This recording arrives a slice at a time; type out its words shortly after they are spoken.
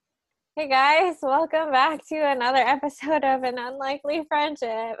Hey guys, welcome back to another episode of An Unlikely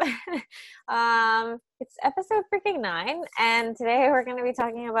Friendship. It's episode freaking 9, and today we're going to be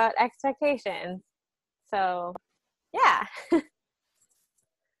talking about expectations. So, yeah.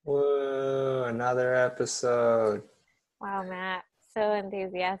 Whoa, another episode. Wow, Matt, so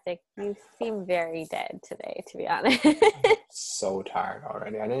enthusiastic. You seem very dead today, to be honest. So tired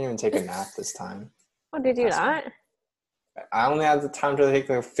already. I didn't even take a nap this time. Oh, did you not? I only had the time to take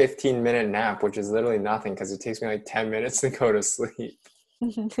like a 15-minute nap, which is literally nothing because it takes me like 10 minutes to go to sleep.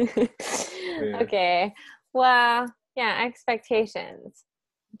 Yeah. Okay. Well, yeah, expectations.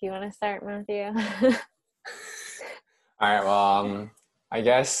 Do you want to start, Matthew? All right, well, I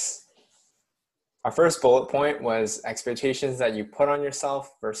guess our first bullet point was expectations that you put on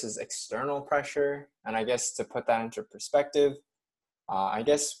yourself versus external pressure. And I guess to put that into perspective, I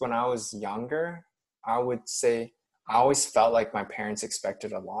guess when I was younger, I would say I always felt like my parents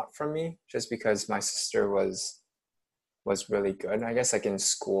expected a lot from me just because my sister was really good. I guess like in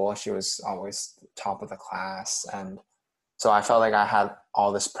school, she was always top of the class. And so I felt like I had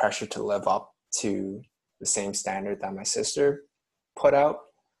all this pressure to live up to the same standard that my sister put out.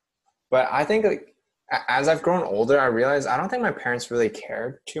 But I think like as I've grown older, I realized I don't think my parents really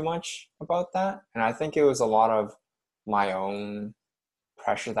cared too much about that. And I think it was a lot of my own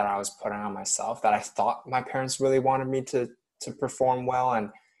pressure that I was putting on myself that I thought my parents really wanted me to perform well,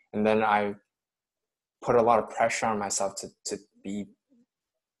 and then I put a lot of pressure on myself to be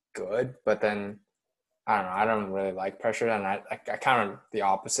good. But then I don't know, I don't really like pressure, and I kind of the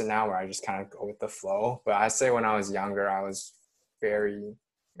opposite now where I just kind of go with the flow. But I say when I was younger, I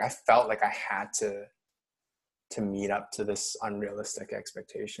felt like I had to meet up to this unrealistic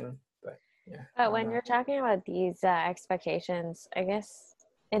expectation. But yeah. But when you're talking about these expectations, I guess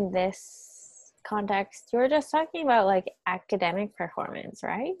in this context, you were just talking about like academic performance,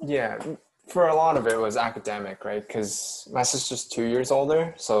 right? Yeah, for a lot of it was academic, right? Because my sister's 2 years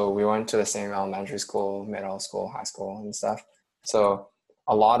older, so we went to the same elementary school, middle school, high school, and stuff. So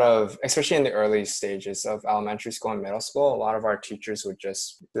a lot of, especially in the early stages of elementary school and middle school, a lot of our teachers would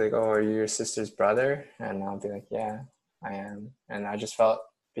just be like, "Oh, are you your sister's brother?" And I'll be like, "Yeah, I am." And I just felt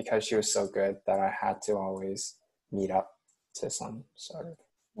because she was so good that I had to always meet up to some sort of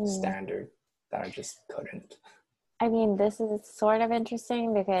standard that I just couldn't. I mean, this is sort of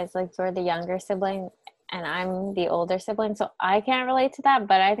interesting because like you're the younger sibling and I'm the older sibling, so I can't relate to that,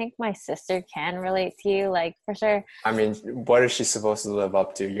 but I think my sister can relate to you, like for sure. I mean, what is she supposed to live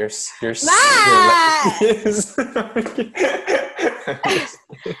up to? Matt!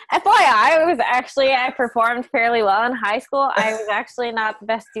 FYI, I performed fairly well in high school. I was actually not the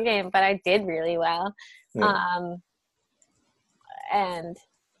best student, but I did really well. Yeah. And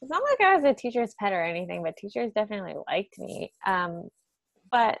it's not like I was a teacher's pet or anything, but teachers definitely liked me.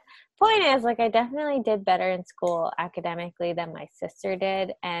 But point is, like, I definitely did better in school academically than my sister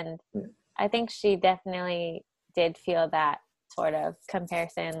did, and I think she definitely did feel that sort of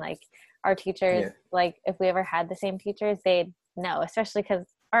comparison. Like our teachers, like if we ever had the same teachers, they'd know, especially because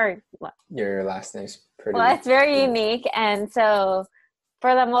your last name's pretty. Well, it's very unique, and so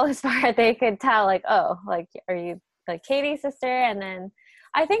for the most part, they could tell, like, oh, like, are you like Katie's sister? And then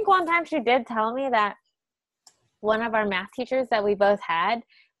I think one time she did tell me that one of our math teachers that we both had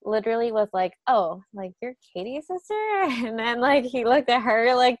literally was like, oh, like you're Katie's sister? And then like he looked at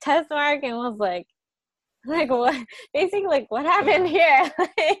her like test mark and was like what? Basically, like what happened here?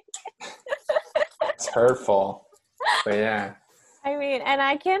 It's hurtful, but yeah. I mean, and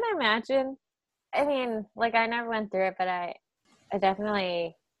I can't imagine. I mean, like I never went through it, but I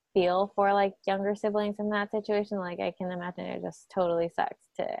definitely feel for like younger siblings in that situation. Like I can imagine it just totally sucks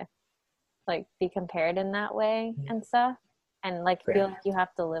to like be compared in that way and stuff, and like feel like you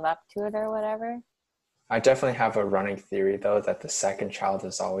have to live up to it or whatever. I definitely have a running theory though that the second child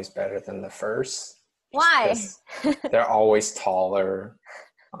is always better than the first. Why? They're always taller,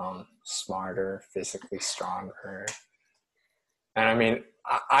 smarter, physically stronger. And I mean,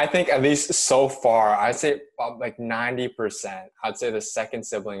 I think at least so far, I'd say like 90%, I'd say the second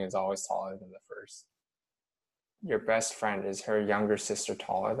sibling is always taller than the first. Your best friend, is her younger sister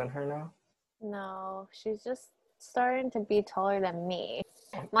taller than her now? No, she's just starting to be taller than me.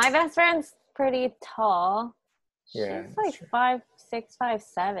 My best friend's pretty tall. She's like true. 5'6",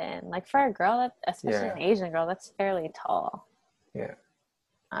 5'7". Like for a girl, especially an Asian girl, that's fairly tall. Yeah.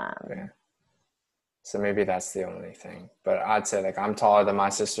 So maybe that's the only thing. But I'd say like I'm taller than my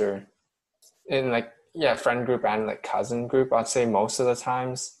sister in like, friend group and like cousin group. I'd say most of the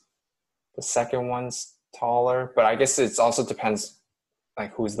times the second one's taller. But I guess it also depends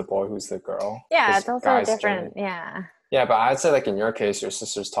like who's the boy, who's the girl. Yeah, it's also different. Yeah. Yeah, but I'd say like in your case, your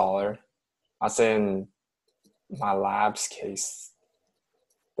sister's taller. I'd say in my lab's case,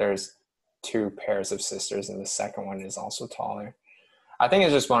 there's two pairs of sisters, and the second one is also taller. I think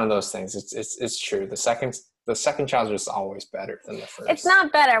it's just one of those things. It's true. The second child is just always better than the It's first,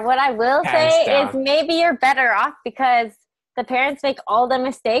 not better. What I will hands say is down. maybe you're better off because the parents make all the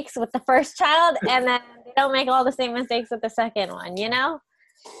mistakes with the first child and then they don't make all the same mistakes with the second one, you know?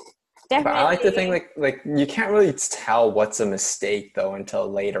 But I like to think Definitely. like you can't really tell what's a mistake though until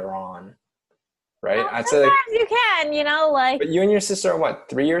later on, right? Well, I'd say like, sometimes you can, you know, like, but you and your sister are what,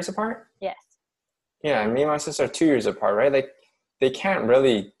 3 years apart? yes. Yeah, and me and my sister are 2 years apart, right? Like they can't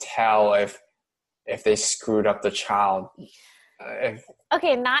really tell if they screwed up the child. If,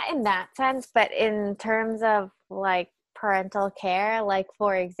 Okay, not in that sense, but in terms of like parental care, like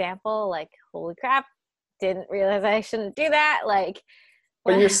for example, like, holy crap, didn't realize I shouldn't do that. Like,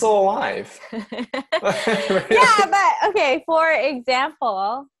 but you're still alive. yeah, but okay, for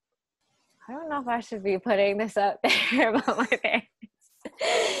example, I don't know if I should be putting this out there about my parents.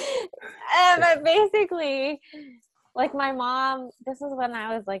 But basically, like my mom, this is when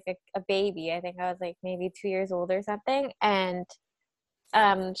I was like a baby. I think I was like maybe 2 years old or something. And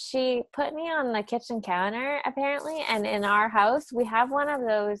she put me on the kitchen counter apparently. And in our house, we have one of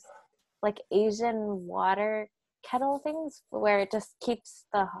those like Asian water kettle things where it just keeps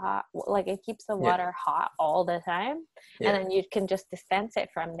the hot, like it keeps the Yeah, water hot all the time. And yeah. then you can just dispense it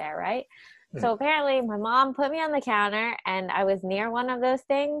from there, right? Mm. So apparently my mom put me on the counter and I was near one of those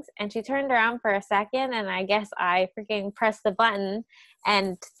things and she turned around for a second and I guess I freaking pressed the button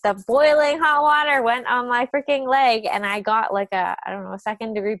and the boiling hot water went on my freaking leg and I got like I don't know, a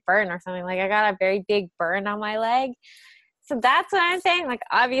second-degree burn or something. Like I got a very big burn on my leg. So that's what I'm saying. Like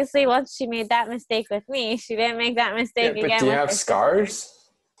obviously once she made that mistake with me, she didn't make that Yeah, mistake but do again you with have her sister. scars?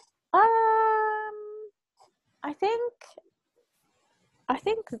 Um I think I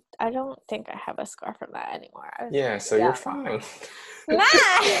think I don't think I have a scar from that anymore. I was Yeah, so you're young. fine. Nah.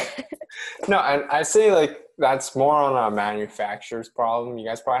 No, and I say like that's more on a manufacturer's problem. You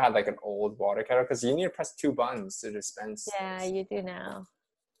guys probably had like an old water kettle because you need to press two buttons to dispense Yeah, things. you do now.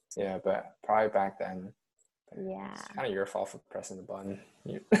 Yeah, but probably back then, Yeah. it's kind of your fault for pressing the button.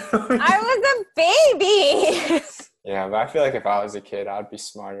 I was a baby. Yeah, but I feel like if I was a kid, I'd be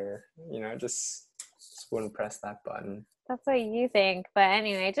smarter. Just wouldn't press that button. That's what you think. But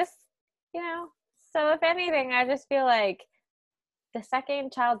anyway, just, so if anything, I just feel like the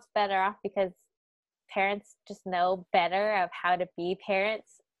second child's better off because parents just know better of how to be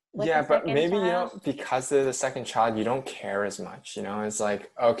parents with Yeah, the but second maybe, child. because they're the second child, you don't care as much. It's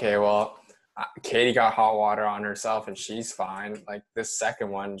like, okay, well, Katie got hot water on herself and she's fine. Like this second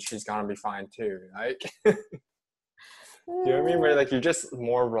one, she's gonna be fine too. Like, you know what I mean? Where Mm, like you're just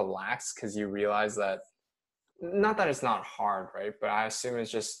more relaxed because you realize that, not that it's not hard, right? But I assume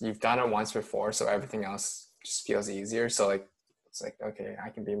it's just you've done it once before, so everything else just feels easier. So like, it's like, okay, I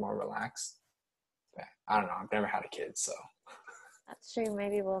can be more relaxed. But I don't know. I've never had a kid, so that's true.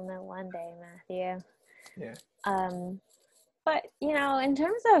 Maybe we'll know one day, Matthew. yeah. Um, But, in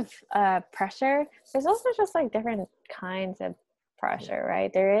terms of pressure, there's also just like different kinds of Yeah. pressure,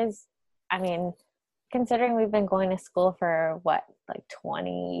 right? There is, I mean, considering we've been going to school for what, like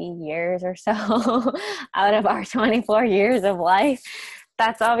 20 years or so out of our 24 years of life,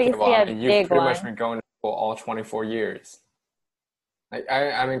 that's Yeah, obviously well, a you've big pretty much one. been going to school all 24 years.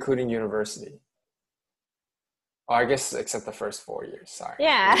 I'm including university. Oh, I guess except the first 4 years. Sorry.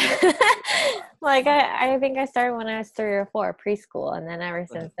 Yeah. Yeah. Like I think I started when I was 3 or 4, preschool, and then ever Mhm.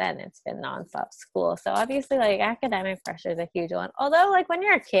 since then it's been nonstop school. So obviously like academic pressure is a huge one. Although like when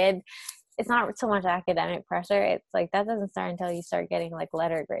you're a kid, it's not so much academic pressure. It's like that doesn't start until you start getting like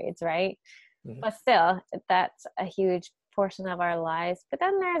letter grades, right? Mhm. But still, that's a huge portion of our lives. But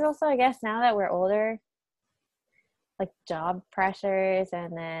then there's also, I guess, now that we're older, like job pressures,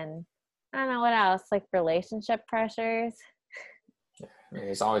 and then I don't know what else, like relationship pressures. I mean,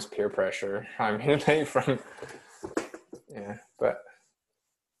 there's always peer pressure. I mean, like from yeah, but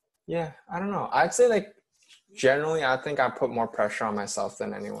yeah, I don't know. I'd say like generally, I think I put more pressure on myself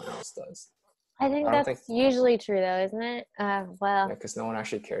than anyone else does. I I think don't think, that's usually true, though, isn't it? yeah, Well, because no one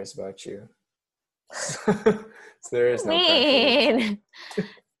actually cares about you. So there is no pressure. mean,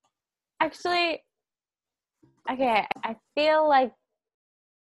 actually, okay, I feel like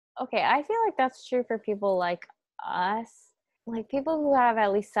that's true for people like us, like people who have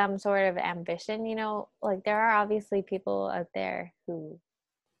at least some sort of ambition, like there are obviously people out there who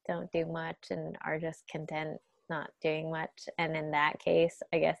don't do much and are just content not doing much. And in that case,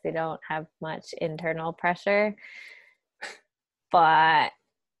 I guess they don't have much internal pressure. But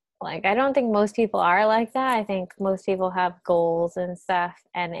Like, I don't think most people are like that. I think most people have goals and stuff.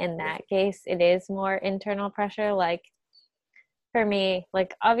 And in Yeah. that case, it is more internal pressure. Like, for me,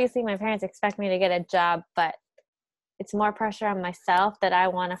 like, obviously my parents expect me to get a job, but it's more pressure on myself that I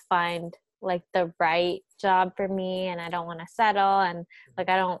want to find like the right job for me and I don't want to settle. And like,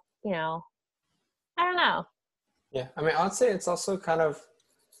 I don't, I don't know. Yeah. I mean, I'd say it's also kind of,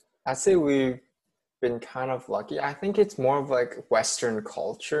 I'd say we've been kind of lucky. I think it's more of like Western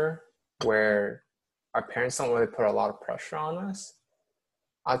culture where our parents don't really put a lot of pressure on us.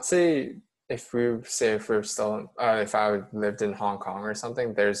 I'd say if we're still if I lived in Hong Kong or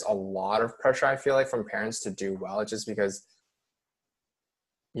something, there's a lot of pressure I feel like from parents to do well, just because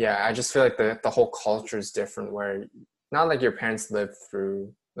I just feel like the whole culture is different where not like your parents live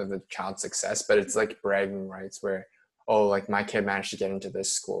through the child's success, but it's like bragging rights where, oh, like my kid managed to get into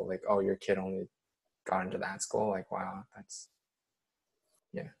this school, like, oh, your kid only got into that school, like, wow, that's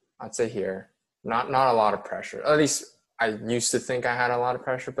yeah. I'd say here not a lot of pressure, at least I used to think I had a lot of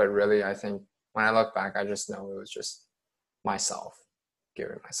pressure, but really I think when I look back I just know it was just myself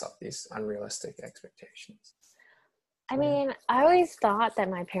giving myself these unrealistic expectations. I So, yeah. mean, I always thought that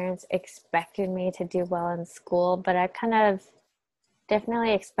my parents expected me to do well in school, but I kind of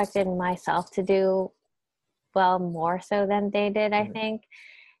definitely expected myself to do well more so than they did, I Mhm. think.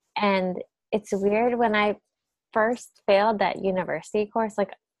 And it's weird when I first failed that university course,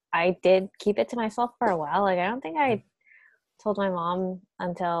 like I did keep it to myself for a while. Like I don't think I told my mom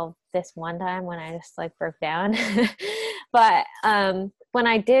until this one time when I just like broke down. But when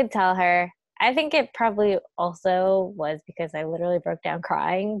I did tell her, I think it probably also was because I literally broke down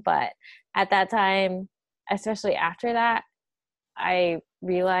crying. But at that time, especially after that, I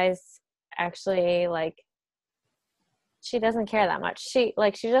realized actually like she doesn't care that much. She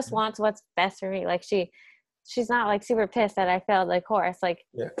just wants what's best for me. Like she's not like super pissed that I failed the course.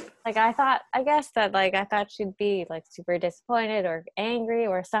 Yeah. Like I guess that like I thought she'd be like super disappointed or angry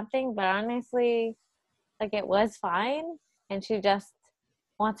or something, but honestly, like it was fine and she just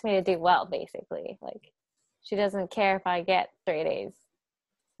wants me to do well basically. Like she doesn't care if I get 3 days,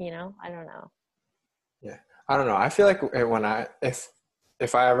 I don't know. Yeah. I don't know. I feel like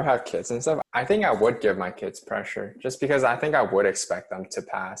if I ever have kids and stuff, I think I would give my kids pressure just because I think I would expect them to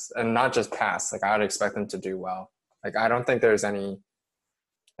pass and not just pass. Like I would expect them to do well. Like I don't think there's any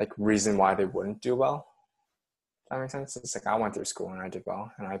like reason why they wouldn't do well. That makes sense. It's like I went through school and I did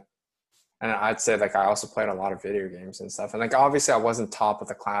well, and I'd say like I also played a lot of video games and stuff. And like obviously I wasn't top of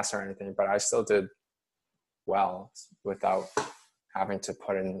the class or anything, but I still did well without having to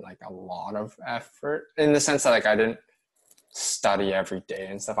put in like a lot of effort in the sense that like I didn't study every day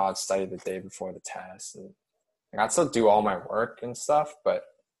and stuff. I would study the day before the test and like, I'd still do all my work and stuff, but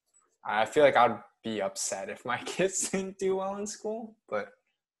I feel like I'd be upset if my kids didn't do well in school. But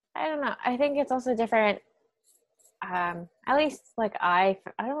I don't know. I think it's also different. At least like I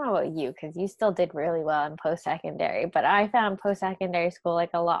don't know about you because you still did really well in post-secondary, but I found post-secondary school like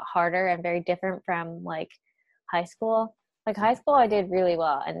a lot harder and very different from like high school. Like high school I did really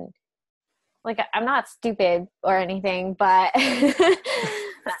well and like I'm not stupid or anything, but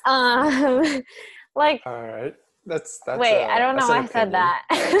um like all right, that's wait, I don't know an why I said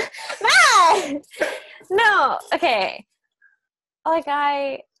opinion. that. No, okay. Like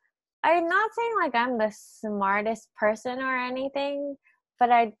I'm not saying like I'm the smartest person or anything,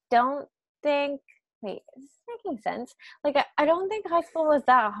 but I don't think wait, is this making sense? Like I don't think high school was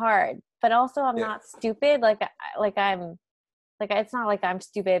that hard, but also I'm Yeah, not stupid. Like I'm like it's not like I'm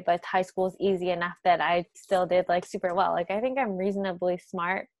stupid, but high school is easy enough that I still did like super well. Like I think I'm reasonably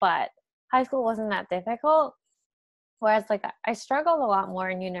smart, but high school wasn't that difficult. Whereas like I struggled a lot more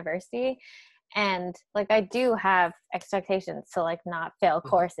in university and like I do have expectations to like not fail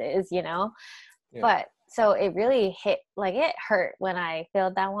courses, yeah. but so it really like it hurt when I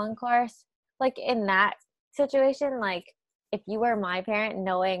failed that one course. Like in that situation, like if you were my parent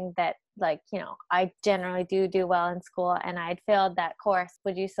knowing that like, I generally do well in school and I'd failed that course,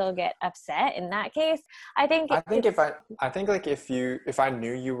 would you still get upset in that case? I think I think it's I think like if I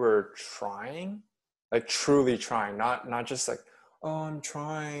knew you were trying, like truly trying, not just like, oh, I'm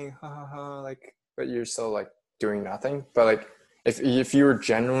trying, ha ha ha, like, but you're still like doing nothing. But like if you were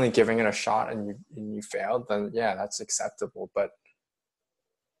genuinely giving it a shot and you failed, then yeah, that's acceptable. But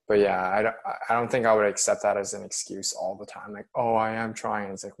yeah, I don't think I would accept that as an excuse all the time. Like, oh, I am trying.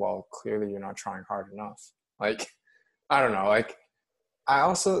 It's like, well, clearly you're not trying hard enough. Like, I don't know. Like,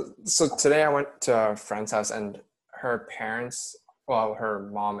 so today I went to a friend's house and her parents, well, her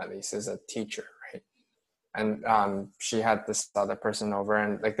mom at least is a teacher, right? And she had this other person over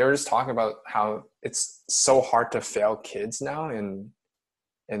and like they were just talking about how it's so hard to fail kids now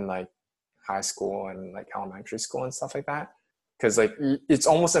in like high school and like elementary school and stuff like that. Because like it's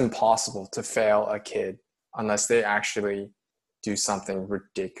almost impossible to fail a kid unless they actually do something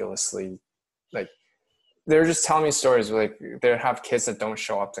ridiculously, like they're just telling me stories where like they have kids that don't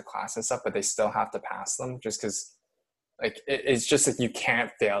show up to class and stuff, but they still have to pass them just because like it's just like you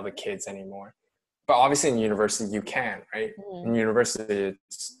can't fail the kids anymore. But obviously in university you can, right? In university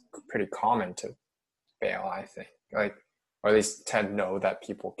it's pretty common to fail, I think, like, or at least to know that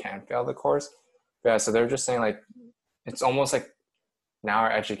people can fail the course. But yeah, so they're just saying like it's almost like now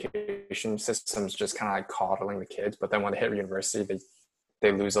our education system is just kind of like coddling the kids, but then when they hit university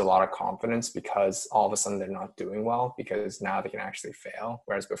they lose a lot of confidence because all of a sudden they're not doing well because now they can actually fail,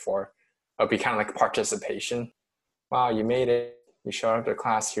 whereas before it would be kind of like participation. Wow, you made it, you showed up to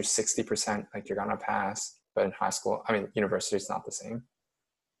class, you're 60%, like you're gonna pass. But in high school, I mean university, it's not the same.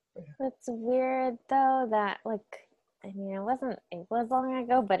 Yeah. It's weird though that like, I mean, it was long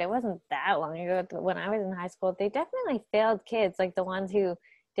ago, but it wasn't that long ago. When I was in high school, they definitely failed kids, like the ones who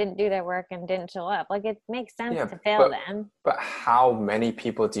didn't do their work and didn't show up. Like, it makes sense to fail them. But how many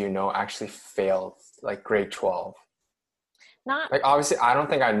people do you know actually failed, like grade 12? Not like, obviously, I don't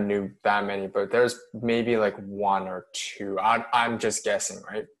think I knew that many, but there's maybe like one or two. I'm just guessing,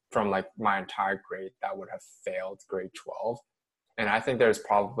 right? From like my entire grade that would have failed grade 12. And I think there's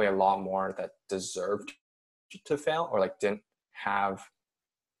probably a lot more that deserved to fail or like didn't have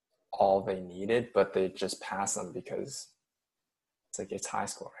all they needed, but they just passed them because it's like it's high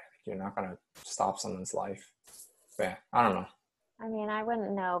school, right? Like, you're not gonna stop someone's life. But yeah, I don't know. I mean, I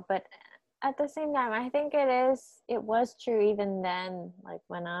wouldn't know, but at the same time, I think it was true even then, like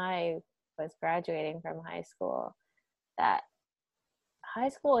when I was graduating from high school, that high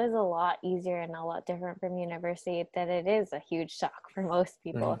school is a lot easier and a lot different from university, that it is a huge shock for most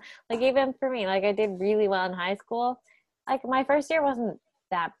people. Like even for me, like I did really well in high school. Like my first year wasn't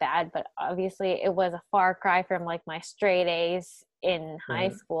that bad, but obviously it was a far cry from like my straight A's in high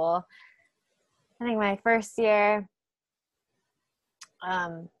school. I think my first year,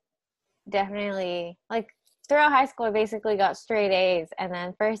 definitely like throughout high school I basically got straight A's, and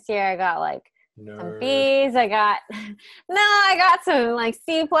then first year I got like some B's. I got some like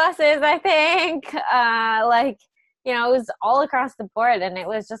C pluses, I think. Like, you know, it was all across the board, and it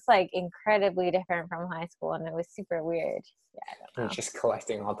was just like incredibly different from high school, and it was super weird. Yeah, I don't know. You're just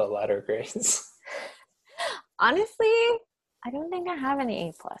collecting all the letter grades. Honestly, I don't think I have any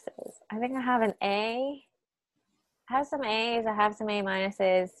A pluses. I think I have an A. I have some A's. I have some A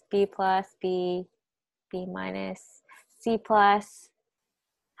minuses, B plus, B minus, C plus.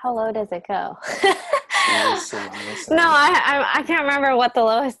 How low does it go? No, I can't remember what the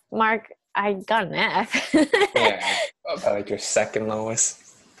lowest mark. I got an F. Yeah, about like your second lowest.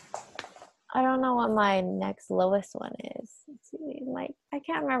 I don't know what my next lowest one is. Like, I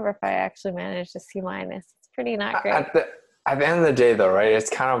can't remember if I actually managed a C minus. It's pretty not great. At the end of the day, though, right? It's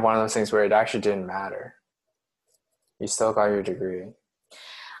kind of one of those things where it actually didn't matter. You still got your degree.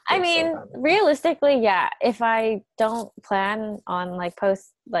 I mean, realistically, yeah. If I don't plan on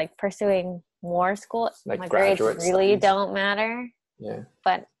pursuing more school, like my grades really don't matter. Yeah.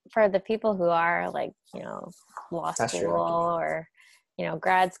 But for the people who are like, you know, law school or, you know,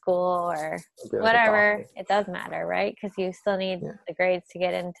 grad school or whatever, it does matter, right? Because you still need the grades to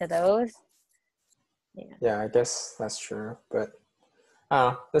get into those. Yeah, I guess that's true. But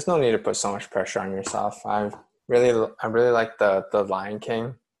there's no need to put so much pressure on yourself. I really like the Lion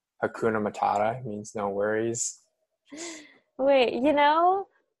King. Hakuna Matata means no worries. Wait, you know,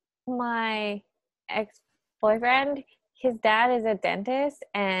 my ex-boyfriend, his dad is a dentist,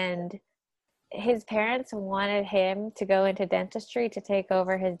 and his parents wanted him to go into dentistry to take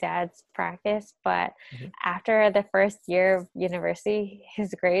over his dad's practice, but after the first year of university,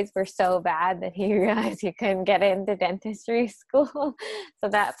 his grades were so bad that he realized he couldn't get into dentistry school. So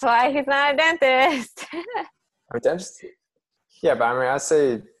that's why he's not a dentist. A dentist? Yeah, but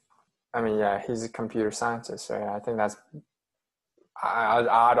I mean, he's a computer scientist, right? I think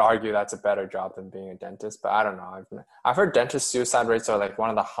I'd argue that's a better job than being a dentist, but I don't know. I've heard dentist suicide rates are like one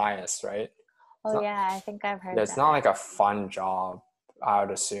of the highest, right? I think I've heard that. It's not like a fun job, I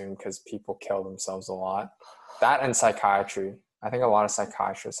would assume, because people kill themselves a lot. That and psychiatry. I think a lot of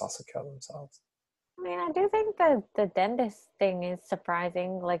psychiatrists also kill themselves. I mean, I do think the dentist thing is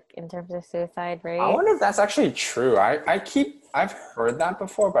surprising, like in terms of suicide rate. I wonder if that's actually true. I've heard that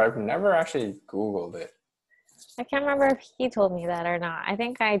before, but I've never actually Googled it. I can't remember if he told me that or not. I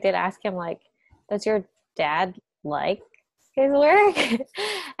think I did ask him, like, does your dad like his work?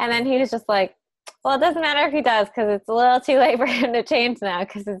 And then he was just like, well, it doesn't matter if he does, because it's a little too late for him to change now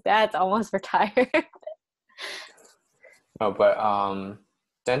because his dad's almost retired. No, but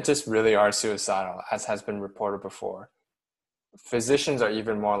dentists really are suicidal, as has been reported before. Physicians are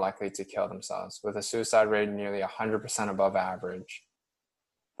even more likely to kill themselves, with a suicide rate nearly 100% above average.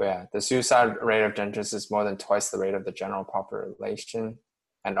 But yeah, the suicide rate of dentists is more than twice the rate of the general population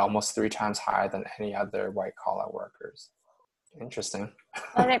and almost 3 times higher than any other white-collar workers. Interesting.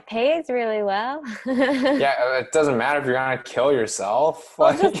 But it pays really well. Yeah, it doesn't matter if you're going to kill yourself.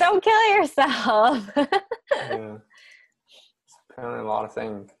 Well, just don't kill yourself. Yeah. Apparently a lot of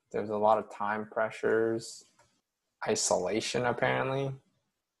things. There's a lot of time pressures. Isolation, apparently.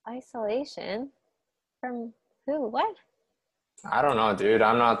 Isolation? From who? What? I don't know, dude.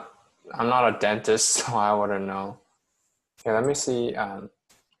 I'm not a dentist, so I wouldn't know. Okay, let me see.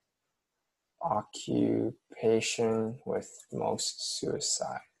 Occupation with most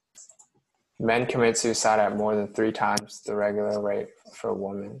suicide. Men commit suicide at more than 3 times the regular rate for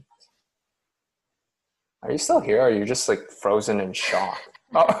women. Are you still here, or are you just like frozen in shock?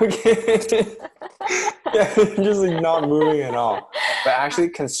 Oh, okay. Yeah, you're just like not moving at all. But actually,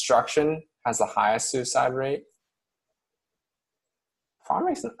 construction has the highest suicide rate.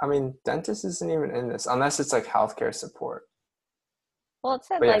 Dentist isn't even in this, unless it's like healthcare support. Well, it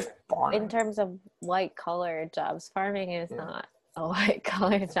said But yeah, like in terms of white collar jobs, farming is not a white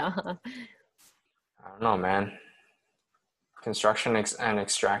collar job. I don't know, man. Construction and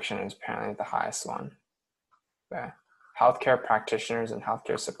extraction is apparently the highest one. Yeah. Healthcare practitioners and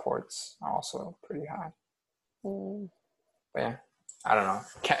healthcare supports are also pretty high. But yeah, I don't know.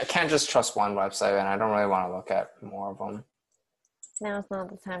 Can't just trust one website, and I don't really want to look at more of them. Now's not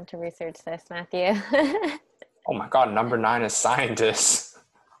the time to research this, Matthew. Oh my God, number 9 is scientists.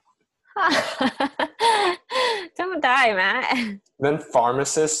 Don't die, Matt. Then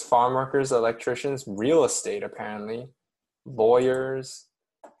pharmacists, farm workers, electricians, real estate apparently, lawyers,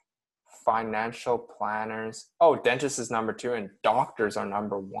 financial planners. Oh, dentists is number 2 and doctors are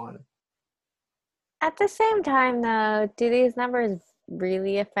number 1. At the same time, though, do these numbers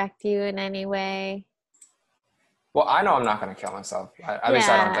really affect you in any way? Well, I know I'm not going to kill myself. At least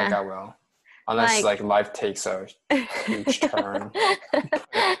I don't think I will. Unless like life takes a huge turn. Yeah.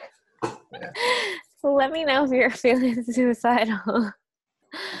 So let me know if you're feeling suicidal.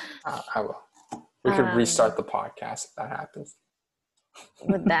 I will. We could restart the podcast if that happens.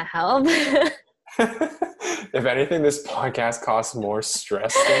 Would that help? If anything, this podcast costs more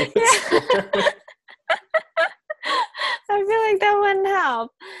stress than it's worth. I feel like that wouldn't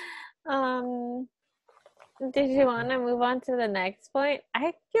help. Did you want to move on to the next point?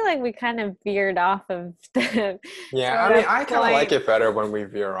 I feel like we kind of veered off of the I kind of like it better when we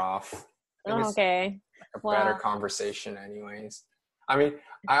veer off. Okay. It's a better conversation anyways. I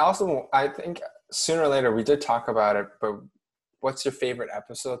think sooner or later we did talk about it, but what's your favorite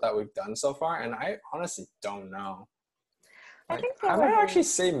episode that we've done so far? And I honestly don't know. I might actually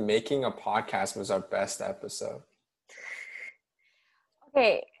say making a podcast was our best episode.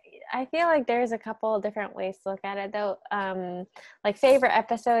 Okay, I feel like there's a couple of different ways to look at it though. Like favorite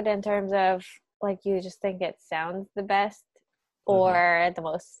episode in terms of like you just think it sounds the best, or the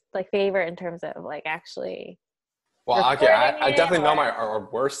most like favorite in terms of like actually. Well, okay, I definitely know our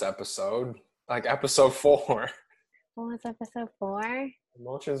worst episode, like episode 4. What was episode 4?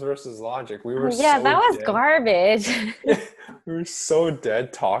 Emotions versus logic. We were that was dead. Garbage. We were so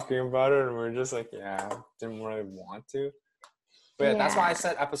dead talking about it, and we were just like, didn't really want to. But that's why I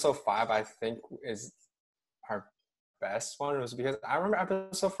said episode 5 I think is our best one. It was because I remember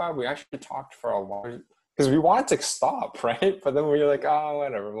episode 5 we actually talked for a while because we wanted to stop, right? But then we were like, oh,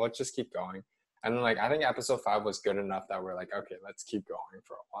 whatever, let's just keep going. And then I think episode 5 was good enough that we're like, okay, let's keep going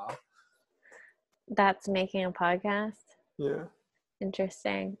for a while. That's making a podcast? Yeah.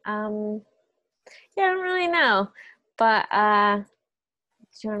 Interesting. I don't really know. But do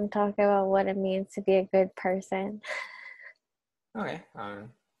you want to talk about what it means to be a good person? Okay. Do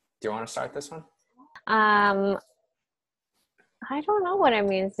you want to start this one? I don't know what it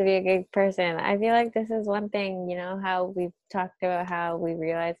means to be a good person. I feel like this is one thing, how we've talked about how we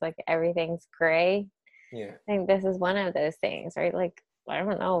realize like everything's gray. Yeah. I think this is one of those things, right? Like, I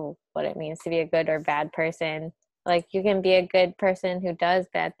don't know what it means to be a good or bad person. Like, you can be a good person who does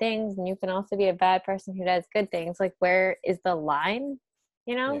bad things, and you can also be a bad person who does good things. Like, where is the line,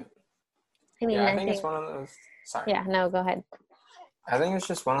 Yeah. I think it's one of those. Sorry. Yeah, no, go ahead. I think it's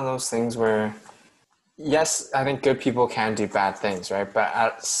just one of those things where, yes, I think good people can do bad things, right? But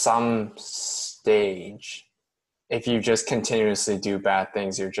at some stage, if you just continuously do bad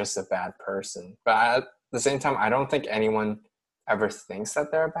things, you're just a bad person. But at the same time, I don't think anyone ever thinks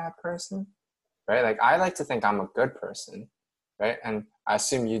that they're a bad person, right? Like, I like to think I'm a good person, right? And I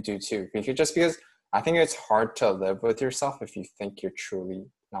assume you do too. Because I think it's hard to live with yourself if you think you're truly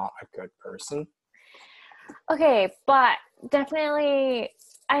not a good person. Okay, but definitely,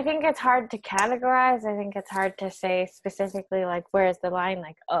 I think it's hard to categorize. I think it's hard to say specifically, like, where's the line?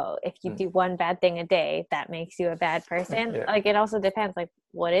 Like, oh, if you do one bad thing a day, that makes you a bad person. Yeah. Like, it also depends, like,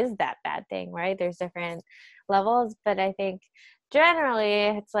 what is that bad thing, right? There's different levels, but I think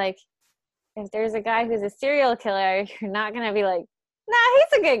generally it's like, if there's a guy who's a serial killer, you're not going to be like, nah,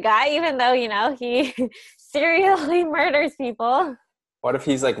 he's a good guy, even though, you know, he serially murders people. What if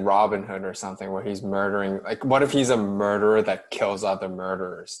he's like Robin Hood or something where he's murdering, like, what if he's a murderer that kills other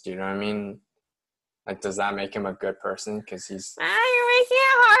murderers? Do you know what I mean? Like, does that make him a good person? Because he's... You're making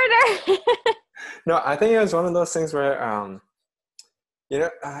it harder. No, I think it was one of those things where,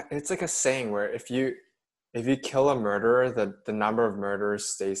 it's like a saying where if you kill a murderer, the number of murderers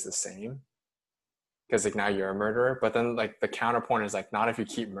stays the same. Because like now you're a murderer, but then like the counterpoint is like not if you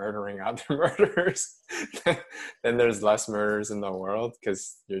keep murdering other murderers, then there's less murders in the world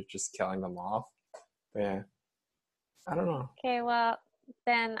because you're just killing them off. But yeah, I don't know. Okay, well,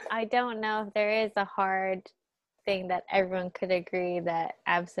 then I don't know if there is a hard thing that everyone could agree that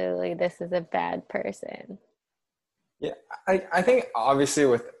absolutely this is a bad person. Yeah, I think obviously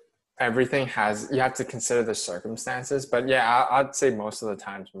with everything you have to consider the circumstances, but yeah, I'd say most of the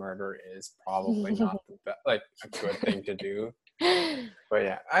times murder is probably not like a good thing to do. But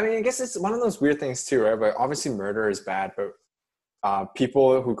yeah, I mean, I guess it's one of those weird things too, right? But obviously murder is bad, but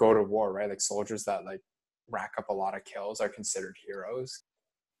people who go to war, right? Like soldiers that like rack up a lot of kills are considered heroes.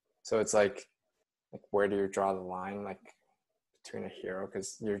 So it's like where do you draw the line like between a hero?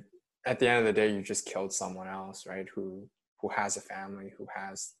 Because you're at the end of the day, you just killed someone else, right? Who has a family, who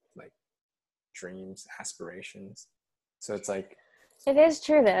has like dreams, aspirations. So it's like It is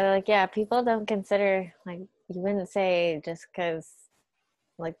true that, like, yeah, people don't consider, like, you wouldn't say just because,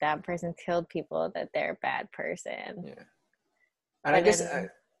 like, that person killed people that they're a bad person. Yeah. And but I guess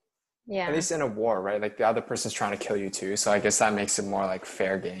yeah, at least in a war, right? Like the other person's trying to kill you too. So I guess that makes it more like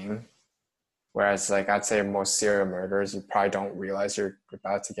fair game. Whereas like I'd say most serial murderers, you probably don't realize you're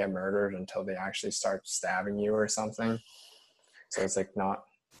about to get murdered until they actually start stabbing you or something. So it's like not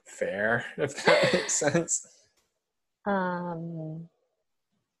fair, if that makes sense.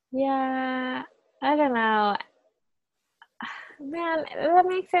 Yeah, I don't know. Man, that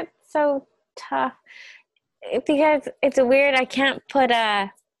makes it so tough because it's weird. I can't put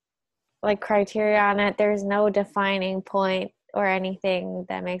a like criteria on it. There's no defining point or anything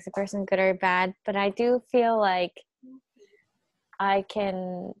that makes a person good or bad, but I do feel like I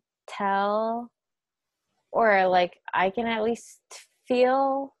can tell, or like I can at least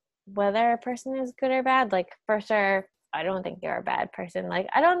feel whether a person is good or bad. Like, for sure, I don't think you're a bad person. Like,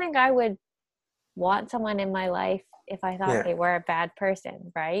 I don't think I would want someone in my life if I thought they were a bad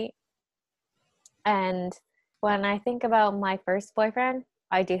person, right? And when I think about my first boyfriend,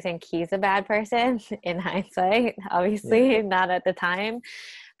 I do think he's a bad person in hindsight, obviously, not at the time.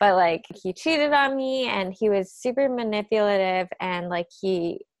 But like, he cheated on me and he was super manipulative and like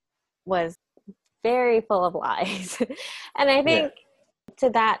he was very full of lies. And I think to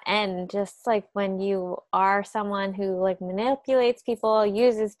that end, just like when you are someone who like manipulates people,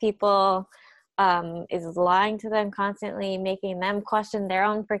 uses people, is lying to them constantly, making them question their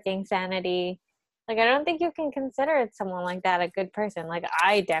own freaking sanity, like I don't think you can consider someone like that a good person. Like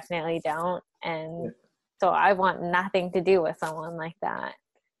I definitely don't, and so I want nothing to do with someone like that,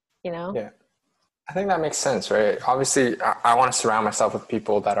 you know? Yeah, I think that makes sense, right? Obviously, I want to surround myself with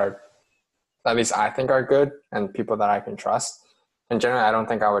people that are, at least I think are good, and people that I can trust. And generally, I don't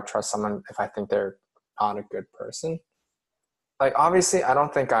think I would trust someone if I think they're not a good person. Like, obviously, I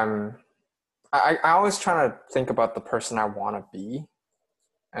don't think I always try to think about the person I want to be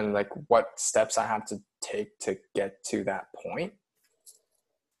and like what steps I have to take to get to that point.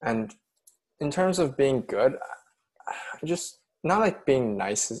 And in terms of being good, just not like being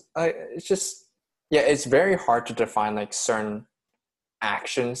nice. It's just, yeah, it's very hard to define like certain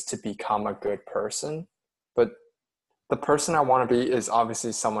actions to become a good person. But the person I want to be is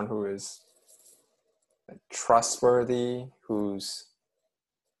obviously someone who is trustworthy, who's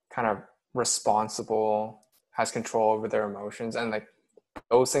kind of responsible, has control over their emotions. And like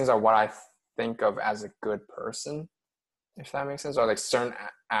those things are what I think of as a good person, if that makes sense, or like certain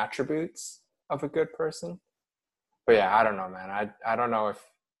attributes of a good person. But yeah, I don't know, man. I don't know if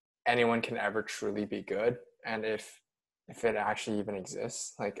anyone can ever truly be good, and if it actually even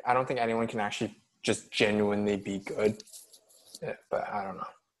exists. Like I don't think anyone can actually just genuinely be good. Yeah, but I don't know.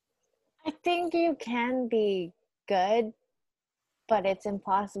 I think you can be good, but it's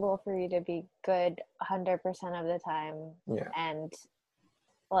impossible for you to be good 100% of the time. Yeah. And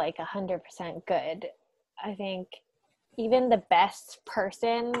like 100% good. I think even the best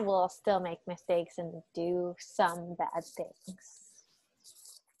person will still make mistakes and do some bad things.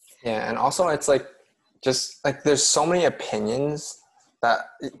 Yeah, and also it's like just like there's so many opinions that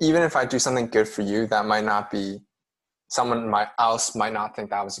even if I do something good for you, that might not be else might not think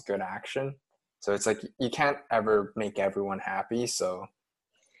that was a good action. So it's like you can't ever make everyone happy. So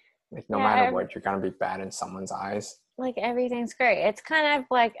like no matter what, you're gonna be bad in someone's eyes. Like everything's great. It's kind of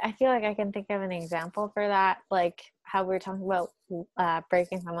like, I feel like I can think of an example for that, like how we were talking about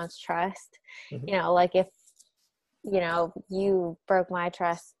breaking someone's trust. Mm-hmm. You know, like if, you know, you broke my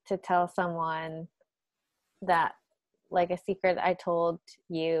trust to tell someone that, like a secret I told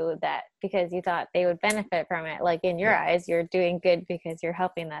you, that because you thought they would benefit from it, like in your eyes, you're doing good because you're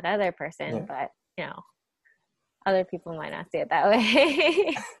helping that other person, but you know, other people might not see it that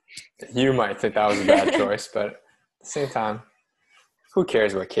way. You might think that was a bad choice, but at the same time, who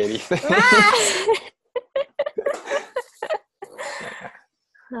cares what Katie thinks?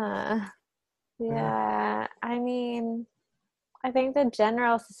 Yeah, I mean, I think the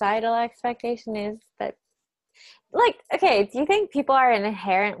general societal expectation is that, like, okay, do you think people are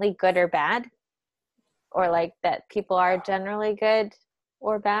inherently good or bad? Or like that people are generally good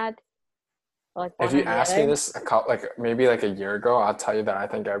or bad? Or like If you asked me this maybe like a year ago, I'll tell you that I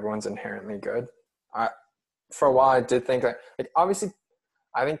think everyone's inherently good. For a while, I did think that, like, obviously,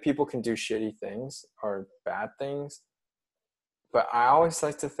 I think people can do shitty things or bad things, but I always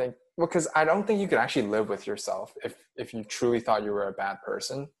like to think, because I don't think you could actually live with yourself if you truly thought you were a bad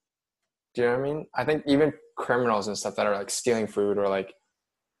person. Do you know what I mean? I think even criminals and stuff that are like stealing food, or like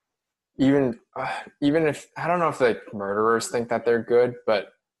even if, I don't know if like murderers think that they're good, but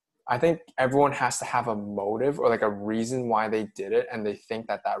I think everyone has to have a motive or like a reason why they did it, and they think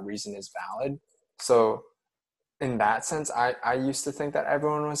that that reason is valid. So in that sense, I used to think that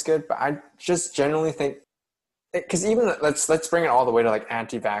everyone was good, but I just generally think, because even let's bring it all the way to like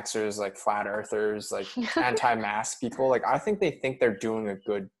anti-vaxxers, like flat earthers, like anti-mask people. Like I think they think they're doing a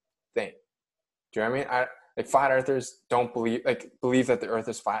good thing. Do you know what I mean? Like flat earthers don't believe that the earth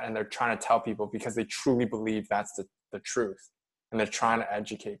is flat, and they're trying to tell people because they truly believe that's the truth, and they're trying to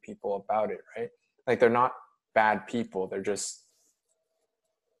educate people about it, right? Like they're not bad people, they're just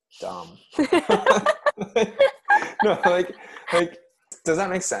dumb. No, like does that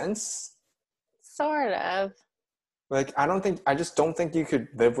make sense? Sort of. Like I just don't think you could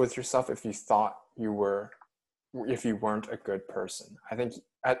live with yourself if you thought you weren't a good person. I think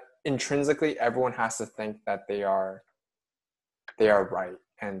intrinsically everyone has to think that they are right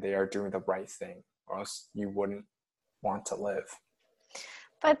and they are doing the right thing, or else you wouldn't want to live.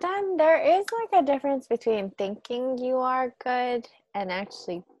 But then there is like a difference between thinking you are good and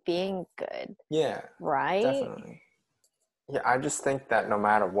actually being good. Yeah. Right? Definitely. Yeah, I just think that no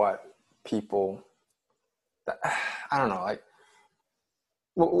matter what, people, I don't know, like,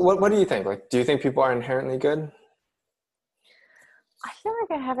 what do you think? Like, do you think people are inherently good? I feel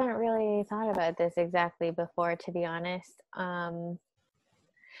like I haven't really thought about this exactly before, to be honest.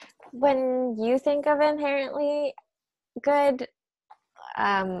 When you think of inherently good,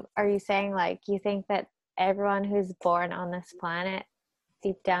 are you saying like you think that everyone who's born on this planet,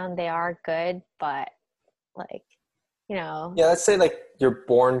 deep down they are good, but like, you know? Yeah, let's say like you're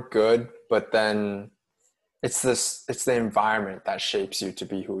born good, but then it's the environment that shapes you to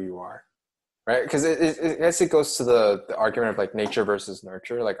be who you are, right? Because I guess it goes to the argument of like nature versus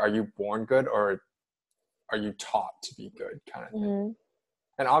nurture. Like, are you born good, or are you taught to be good, kind of thing? Mm-hmm.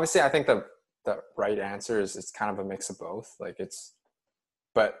 And obviously, I think the right answer is it's kind of a mix of both. Like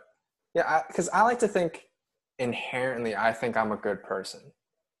but yeah, because I like to think inherently, I think I'm a good person,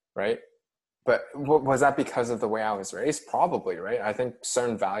 right? But was that because of the way I was raised? Probably, right? I think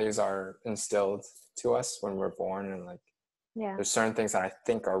certain values are instilled to us when we're born, and like there's certain things that I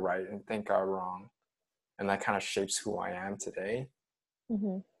think are right and think are wrong, and that kind of shapes who I am today.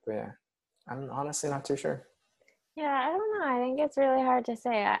 Mm-hmm. But yeah, I'm honestly not too sure. Yeah, I don't know. I think it's really hard to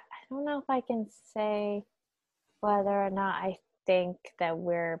say. I don't know if I can say whether or not I think that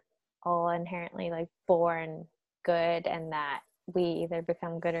we're all inherently like born good, and that we either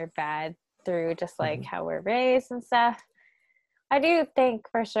become good or bad through just like how we're raised and stuff. I do think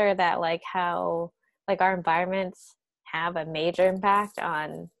for sure that like how like our environments have a major impact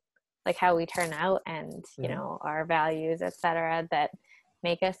on like how we turn out, and you know, our values, etc., that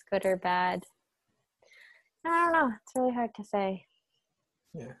make us good or bad. I don't know. It's really hard to say.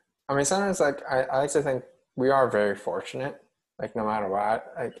 Yeah. I mean, sometimes like I like to think we are very fortunate, like no matter what.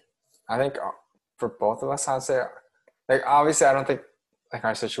 Like I think for both of us, I'd say, like obviously I don't think like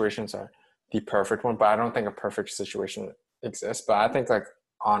our situations are the perfect one, but I don't think a perfect situation exists. But I think like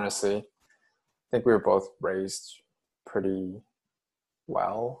honestly. I think we were both raised pretty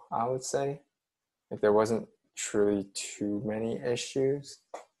well, I would say. Like there wasn't truly too many issues.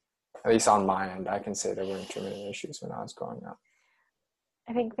 At least on my end, I can say there weren't too many issues when I was growing up.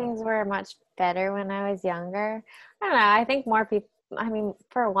 I think things were much better when I was younger. I don't know. I think more people, I mean,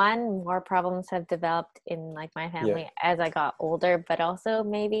 for one, more problems have developed in like my family as I got older, but also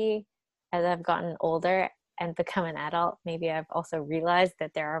maybe as I've gotten older and become an adult, maybe I've also realized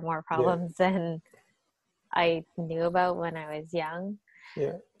that there are more problems than I knew about when I was young.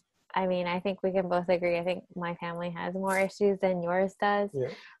 Yeah. I mean, I think we can both agree. I think my family has more issues than yours does. Yeah.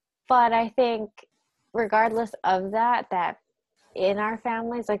 But I think regardless of that, that in our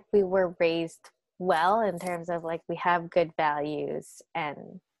families, like we were raised well in terms of like we have good values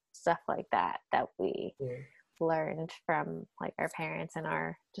and stuff like that we learned from like our parents and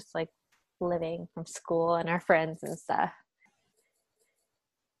our just like living from school and our friends and stuff.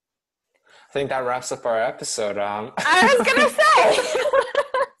 I think that wraps up our episode. I was gonna say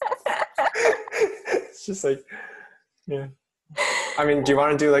it's just like, yeah. I mean, do you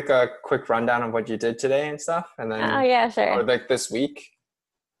want to do like a quick rundown of what you did today and stuff? And then, oh yeah, sure. Or like this week?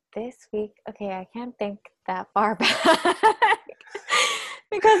 This week, okay, I can't think that far back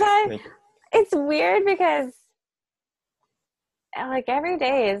because it's weird because like every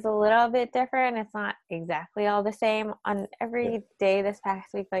day is a little bit different. It's not exactly all the same on every day this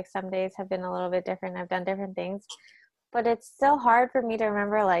past week. Like some days have been a little bit different. I've done different things, but it's still hard for me to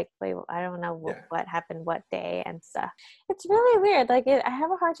remember like, wait, I don't know what happened what day and stuff. It's really weird. Like I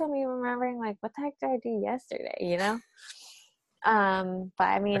have a hard time even remembering like what the heck did I do yesterday, you know? But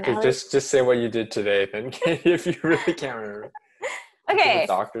I mean, okay, just say what you did today then, if you really can't remember. Okay. To the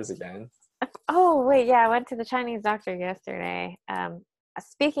doctors again. Oh wait, yeah, I went to the Chinese doctor yesterday.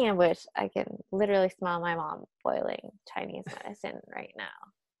 Speaking of which, I can literally smell my mom boiling Chinese medicine right now.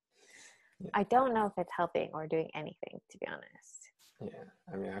 Yeah. I don't know if it's helping or doing anything, to be honest.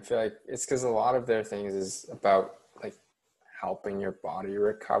 Yeah, I mean, I feel like it's because a lot of their things is about like helping your body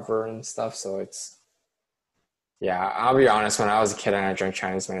recover and stuff. So it's, yeah, I'll be honest, when I was a kid and I drank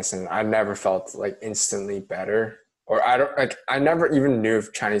Chinese medicine, I never felt like instantly better. Or I never even knew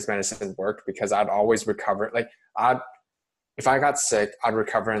if Chinese medicine worked because I'd always recover. Like if I got sick, I'd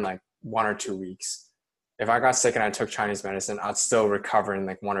recover in like 1 or 2 weeks. If I got sick and I took Chinese medicine, I'd still recover in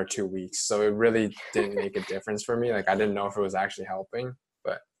like 1 or 2 weeks. So it really didn't make a difference for me. Like I didn't know if it was actually helping,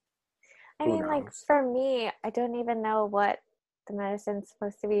 but I mean, like for me, I don't even know what the medicine's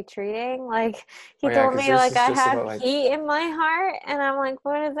supposed to be treating. Like he told me like I have heat in my heart, and I'm like,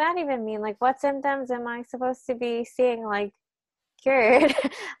 what does that even mean? Like what symptoms am I supposed to be seeing like cured?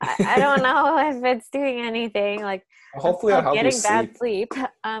 I don't know if it's doing anything. Like hopefully I'll help getting you bad sleep.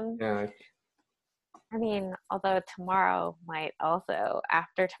 Yeah. I mean, although tomorrow might also,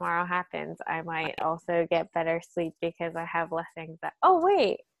 after tomorrow happens, I might also get better sleep because I have less anxiety. Oh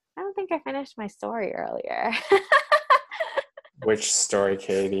wait, I don't think I finished my story earlier. Which story,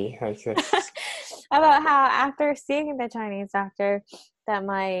 Katie? About how after seeing the Chinese doctor that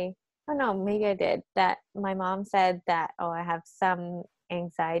maybe I did, that my mom said that, I have some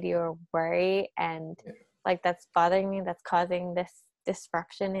anxiety or worry and like that's bothering me, that's causing this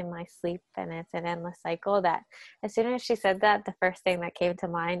disruption in my sleep, and it's an endless cycle. That as soon as she said that, the first thing that came to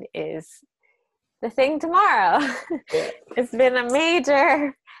mind is the thing tomorrow. It's been a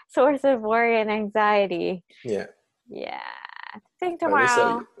major source of worry and anxiety. Yeah. I think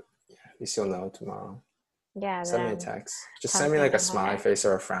tomorrow. At least you'll know tomorrow. Yeah. Send me a text. Just send me like a smiley face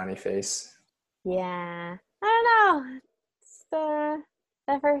or a frowny face. Yeah. I don't know. It's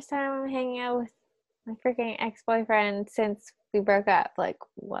the first time I'm hanging out with my freaking ex-boyfriend since we broke up, like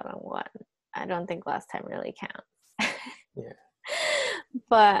one-on-one. I don't think last time really counts. Yeah.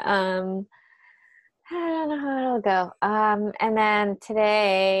 But I don't know how it'll go. And then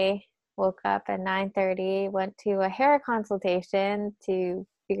today woke up at 9:30, went to a hair consultation to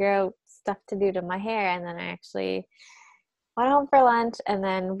figure out stuff to do to my hair, and then I actually went home for lunch and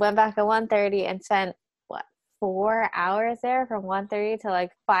then went back at 1:30 and spent 4 hours there from 1:30 to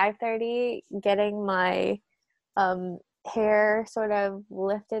like 5:30 getting my hair sort of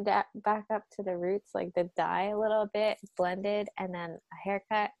lifted back up to the roots, like the dye a little bit, blended, and then a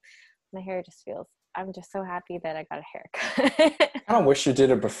haircut. My hair just feels, I'm just so happy that I got a haircut. I kind of wish you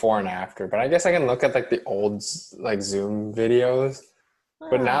did it before and after, but I guess I can look at like the old like Zoom videos.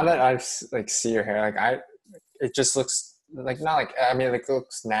 But now that I like see your hair, like it just looks like not like, I mean, like it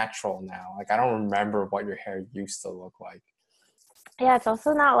looks natural now. Like I don't remember what your hair used to look like. Yeah, it's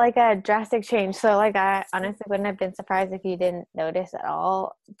also not like a drastic change. So like I honestly wouldn't have been surprised if you didn't notice at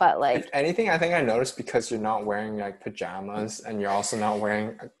all. But If like anything, I think I noticed because you're not wearing like pajamas and you're also not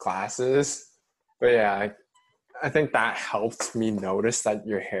wearing glasses. But yeah, I think that helped me notice that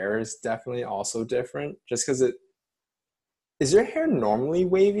your hair is definitely also different. Just because it is your hair normally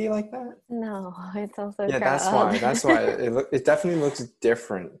wavy like that? no, it's also Yeah, that's curled. why. That's why it definitely looks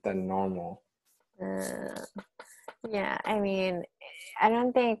different than normal. Uh, yeah, I mean, I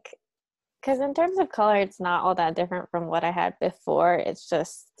don't think because in terms of color, it's not all that different from what I had before. It's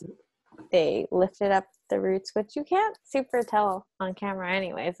just they lifted up the roots, which you can't super tell on camera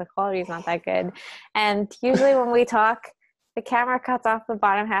anyways. The quality's not that good. And usually when we talk, the camera cuts off the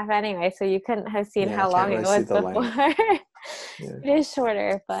bottom half anyway, so you couldn't have seen Yeah, I how can't long it really see was the before. length. Yeah. It is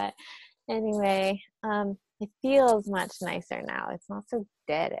shorter, but anyway, it feels much nicer now. It's not so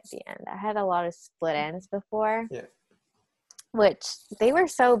dead at the end. I had a lot of split ends before, Yeah. which they were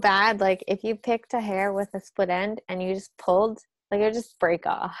so bad. Like if you picked a hair with a split end and you just pulled, like it would just break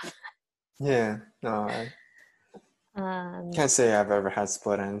off. Yeah. No, I Um, can't say I've ever had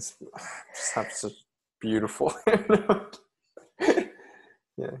split ends. Just have such beautiful.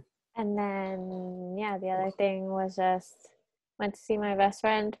 Yeah. and then yeah, the other thing was just went to see my best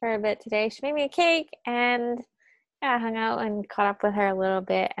friend for a bit today. She made me a cake and yeah, I hung out and caught up with her a little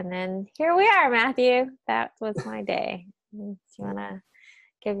bit, and then here we are, Matthew. That was my day. Do you want to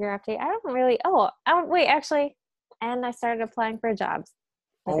give your update? I don't really. Oh, wait, actually, and I started applying for jobs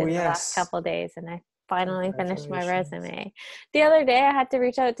Oh within the last yes. couple of days, and I finally finished my Congratulations. resume. The other day, I had to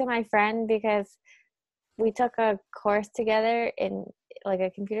reach out to my friend because we took a course together in like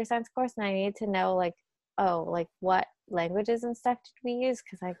a computer science course, and I needed to know like, oh, like what languages and stuff did we use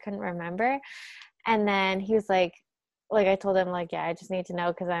because I couldn't remember. And then he was like I told him like, yeah, I just need to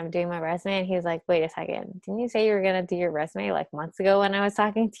know because I'm doing my resume. And he was like, wait a second, didn't you say you were gonna do your resume like months ago when I was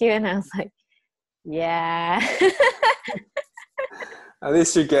talking to you? And I was like, yeah. At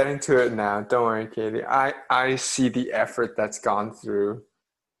least you're getting to it now. Don't worry, Katie. I see the effort that's gone through.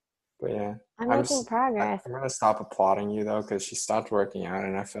 But yeah, I'm making I'm progress. gonna stop applauding you though because she stopped working out,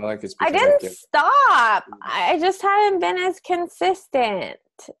 and I feel like it's I because I didn't give. stop. I just haven't been as consistent.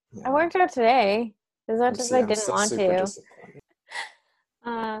 I Yeah, worked out today as much as I I'm didn't still want super to. disappointed.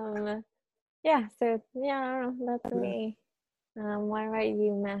 Um, yeah, so yeah, I don't know. That's Yeah. me. What about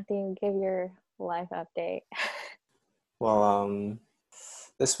you, Matthew? Give your life update. Well,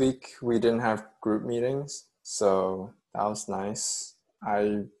 this week we didn't have group meetings, so that was nice.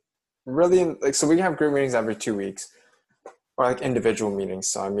 I really like so we have group meetings every 2 weeks or like individual meetings.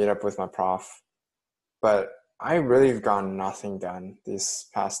 So I meet up with my prof, but I really have gotten nothing done these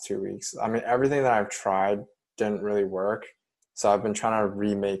past 2 weeks. I mean, everything that I've tried didn't really work. So I've been trying to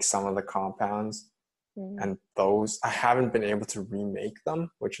remake some of the compounds, Mm. and those I haven't been able to remake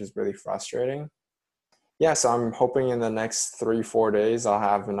them, which is really frustrating. Yeah, so I'm hoping in the next 3, 4 days I'll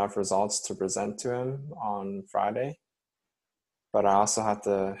have enough results to present to him on Friday. But I also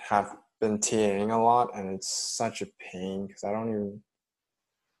have been TAing a lot, and it's such a pain because I don't even.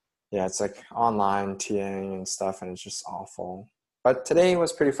 Yeah, it's like online TAing and stuff, and it's just awful. But today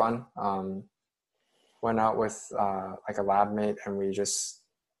was pretty fun. Went out with like a lab mate, and we just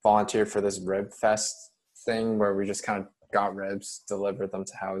volunteered for this rib fest thing where we just kind of got ribs, delivered them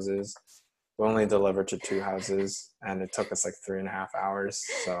to houses. We only delivered to 2 houses, and it took us like 3.5 hours.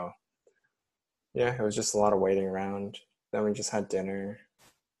 So yeah, it was just a lot of waiting around. Then we just had dinner.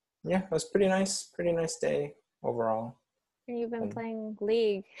 Yeah, it was pretty nice. Pretty nice day overall. You've been And playing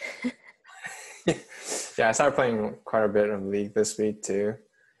League. yeah, I started playing quite a bit of League this week too.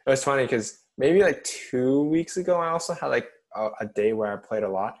 It was funny because maybe like 2 weeks ago, I also had like a day where I played a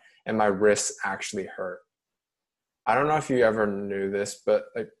lot, and my wrists actually hurt. I don't know if you ever knew this, but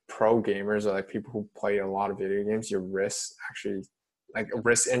like pro gamers or like people who play a lot of video games, your wrists actually, like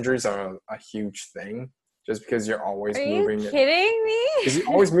wrist injuries are a huge thing just because you're Are always you moving it. kidding Because you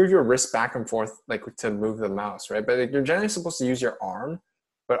me? always move your wrist back and forth like to move the mouse, right? But like, you're generally supposed to use your arm,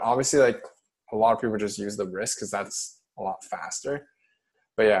 but obviously like a lot of people just use the wrist because that's a lot faster.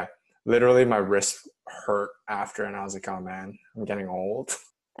 But yeah, literally my wrist hurt after, and I was like, oh man, I'm getting old.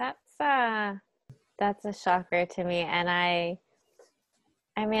 That's uh that's a shocker to me, and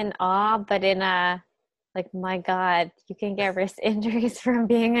I'm in awe, but in a like, my God, you can get wrist injuries from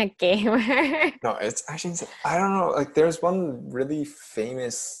being a gamer. No, it's actually I don't know. Like, there's one really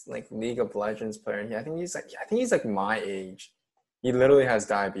famous like League of Legends player, and I think he's like my age. He literally has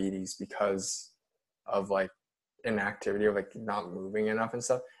diabetes because of like inactivity of like not moving enough and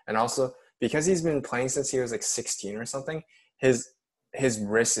stuff, and also because he's been playing since he was like 16 or something. His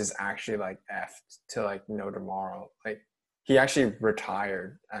wrist is actually like effed to like no tomorrow. Like he actually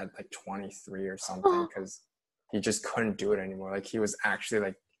retired at like 23 or something because he just couldn't do it anymore. Like he was actually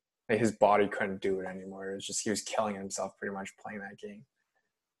like his body couldn't do it anymore. It was just he was killing himself pretty much playing that game.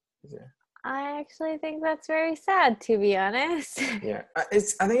 Yeah. I actually think that's very sad, to be honest. Yeah, I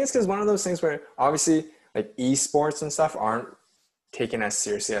think it's because one of those things where obviously like esports and stuff aren't taken as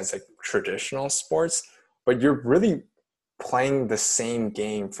seriously as like traditional sports, but you're really playing the same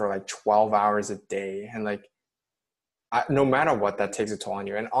game for like 12 hours a day, and like no matter what, that takes a toll on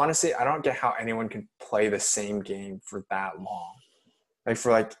you. And honestly, I don't get how anyone can play the same game for that long. Like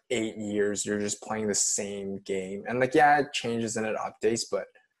for like 8 years, you're just playing the same game, and like yeah, it changes and it updates, but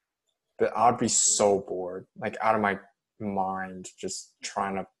I'd be so bored, like out of my mind, just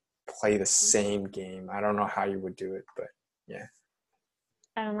trying to play the same game. I don't know how you would do it, but yeah.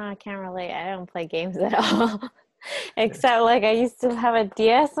 I don't know. I can't relate. I don't play games at all. Except like I used to have a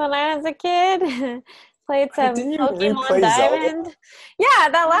DS when I was a kid. Played some Didn't you Pokemon replay Diamond. Zelda? Yeah,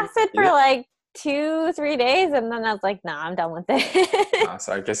 that lasted for Yeah. like 2-3 days, and then I was like, nah, I'm done with it.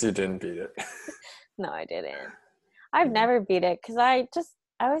 So I guess you didn't beat it. No, I didn't. I've never beat it because I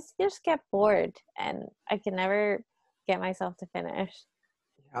always just get bored, and I can never get myself to finish.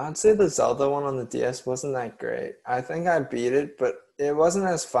 I'd say the Zelda one on the DS wasn't that great. I think I beat it, but it wasn't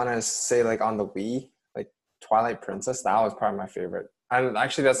as fun as, say, like on the Wii, like Twilight Princess. That was probably my favorite. And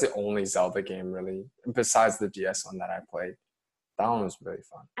actually, that's the only Zelda game, really, besides the DS one that I played. That one was really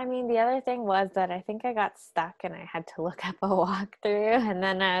fun. I mean, the other thing was that I think I got stuck and I had to look up a walkthrough, and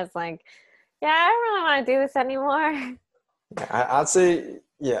then I was like, yeah, I don't really want to do this anymore. Yeah, I'd say,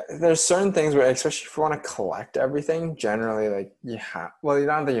 yeah, there's certain things where, especially if you want to collect everything, generally, like, you have, well, you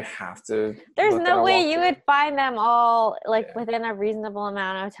don't think you have to. There's look at no a way you walkthrough. would find them all, like, Yeah. within a reasonable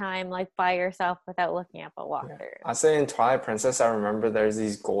amount of time, like, by yourself without looking up a walkthrough. Yeah. I'd say in Twilight Princess, I remember there's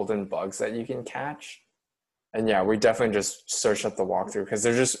these golden bugs that you can catch. And yeah, we definitely just searched up the walkthrough because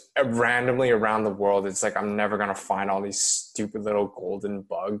they're just randomly around the world. It's like, I'm never going to find all these stupid little golden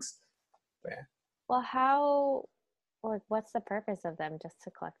bugs. But yeah. Well, like, what's the purpose of them? Just to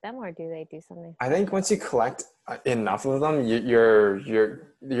collect them, or do they do something? I think once you collect enough of them,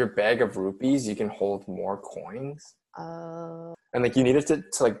 your bag of rupees, you can hold more coins. Oh. And like you needed to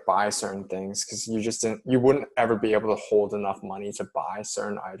like buy certain things because you wouldn't ever be able to hold enough money to buy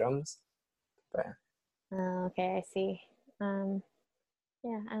certain items. But yeah. Oh, okay, I see.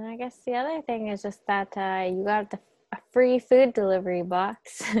 Yeah, and I guess the other thing is just that you got a free food delivery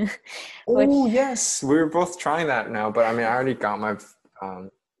box. Oh yes, we were both trying that now, but I mean, I already got my.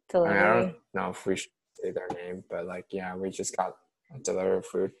 Delivery. I don't know if we should say their name, but like, yeah, we just got delivered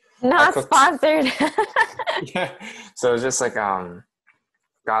food. Not sponsored. Yeah, so it's just like got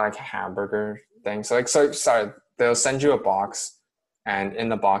like a hamburger thing. So like, sorry, they'll send you a box, and in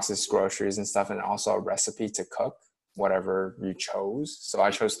the box is groceries and stuff, and also a recipe to cook whatever you chose. So I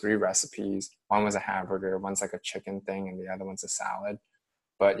chose 3 recipes. One was a hamburger, one's like a chicken thing, and the other one's a salad.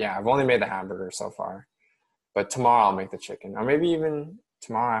 But yeah, I've only made the hamburger so far. But tomorrow I'll make the chicken, or maybe even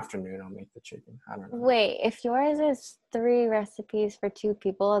tomorrow afternoon I'll make the chicken. I don't know. Wait, if yours is 3 recipes for 2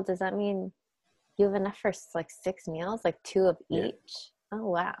 people, does that mean you have enough for like 6 meals, like 2 of each? Oh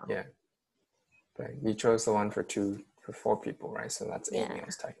wow. Yeah. But you chose the one for 4 people, right? So that's 8 Yeah.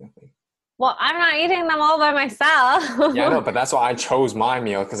 meals technically. Well, I'm not eating them all by myself. Yeah, I know, but that's why I chose my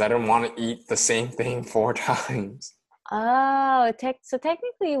meal because I didn't want to eat the same thing 4 times. Oh, so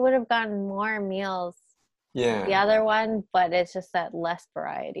technically you would have gotten more meals. Yeah. The other one, but it's just that less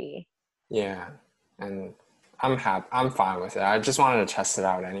variety. Yeah. And I'm happy. I'm fine with it. I just wanted to test it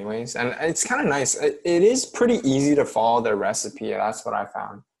out anyways. And it's kind of nice. It is pretty easy to follow the recipe. That's what I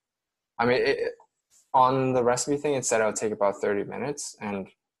found. I mean, on the recipe thing, it said it would take about 30 minutes. And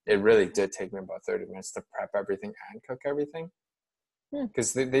it really did take me about 30 minutes to prep everything and cook everything.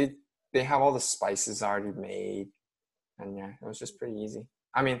 Because they have all the spices already made. And yeah, it was just pretty easy.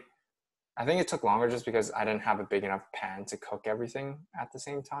 I mean, I think it took longer just because I didn't have a big enough pan to cook everything at the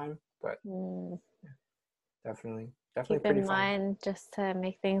same time. But yeah, definitely Keep pretty in mind just to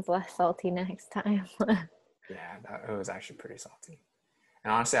make things less salty next time. Yeah, it was actually pretty salty.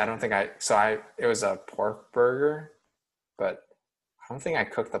 And honestly, I don't think it was a pork burger, but I don't think I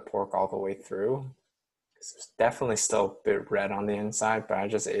cooked the pork all the way through. It's definitely still a bit red on the inside, but I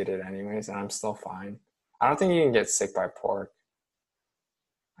just ate it anyways, and I'm still fine. I don't think you can get sick by pork.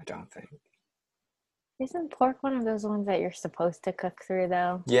 I don't think. Isn't pork one of those ones that you're supposed to cook through,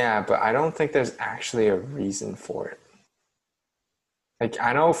 though? Yeah, but I don't think there's actually a reason for it. Like,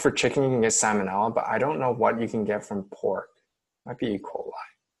 I know for chicken you can get salmonella, but I don't know what you can get from pork. Might be E. coli.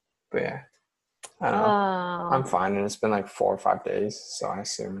 But yeah. I don't know. I'm Oh, fine, and it's been like 4 or 5 days, so I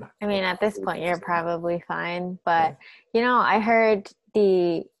assume. I mean, at this point, you're probably fine. But, Yeah. I heard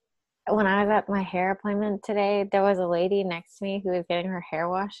when I was at my hair appointment today, there was a lady next to me who was getting her hair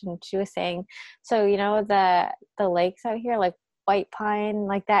washed, and she was saying, so, the lakes out here, like White Pine,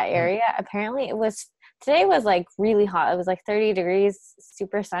 like that area, apparently today was like really hot. It was like 30 degrees,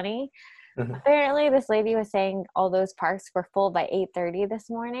 super sunny. Mm-hmm. Apparently, this lady was saying all those parks were full by 8:30 this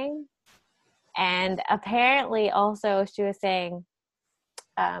morning. And apparently also she was saying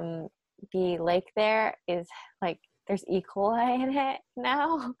the lake there is like there's E. coli in it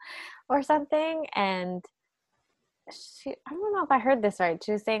now or something. And I don't know if I heard this right.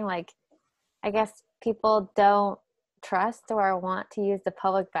 She was saying like, I guess people don't trust or want to use the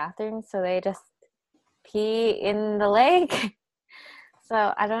public bathroom, so they just pee in the lake.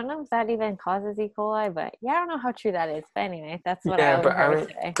 So I don't know if that even causes E. coli, but yeah, I don't know how true that is. But anyway, that's what I Yeah, but I overheard mean,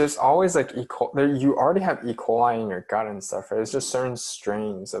 today. there's always like E. coli. There, you already have E. coli in your gut and stuff, right? It's just certain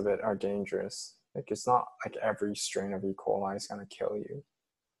strains of it are dangerous. Like it's not like every strain of E. coli is gonna kill you.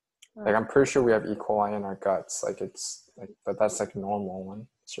 Like I'm pretty sure we have E. coli in our guts. Like it's like, but that's like a normal one.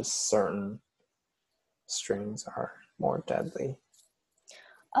 It's just certain strains are more deadly.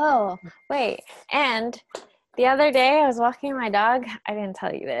 Oh, wait. And the other day I was walking my dog. I didn't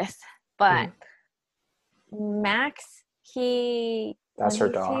tell you this, but Max, That's her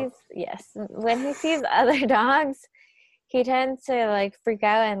dog. when he sees other dogs, he tends to like freak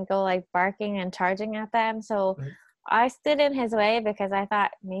out and go like barking and charging at them. So I stood in his way because I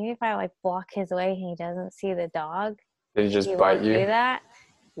thought maybe if I like block his way and he doesn't see the dog, Did he just he bite won't you? do that.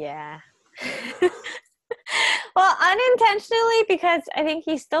 Yeah. Well, unintentionally, because I think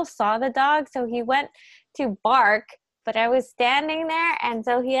he still saw the dog, so he went to bark, but I was standing there, and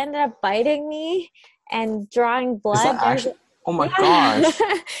so he ended up biting me and drawing blood. Is that actually? Oh my gosh!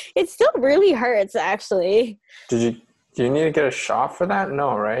 It still really hurts, actually. Do you need to get a shot for that?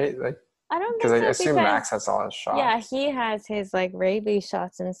 No, right? Like, I don't because think I so assume because Max has all his shots. yeah, he has his like rabies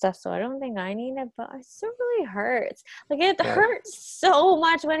shots and stuff, so I don't think I need it, but it still really hurts. Like it hurts so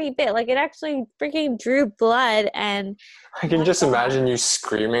much when he bit. Like it actually freaking drew blood, and I can just imagine you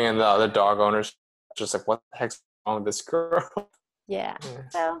screaming and the other dog owners just like, what the heck's wrong with this girl? Yeah.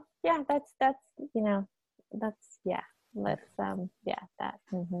 So yeah, that's that's yeah. Let's that.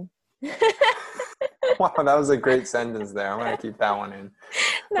 Mm-hmm. Wow, that was a great sentence there. I'm gonna keep that one in.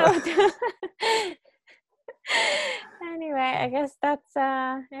 No. Anyway, I guess that's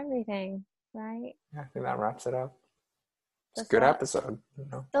everything, right? Yeah, I think that wraps it up. It's a good episode. You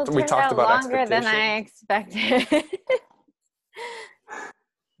know? Still We turned talked out about longer than expectations. I expected.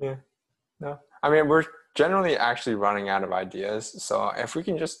 Yeah. No. I mean, we're generally actually running out of ideas. So if we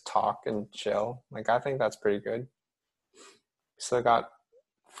can just talk and chill, like I think that's pretty good. Still got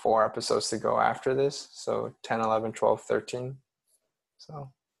 4 episodes to go after this. So 10, 11, 12, 13.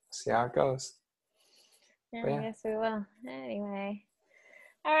 So see how it goes. Yeah, I guess we will. Anyway.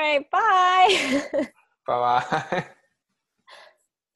 All right, bye. Bye-bye.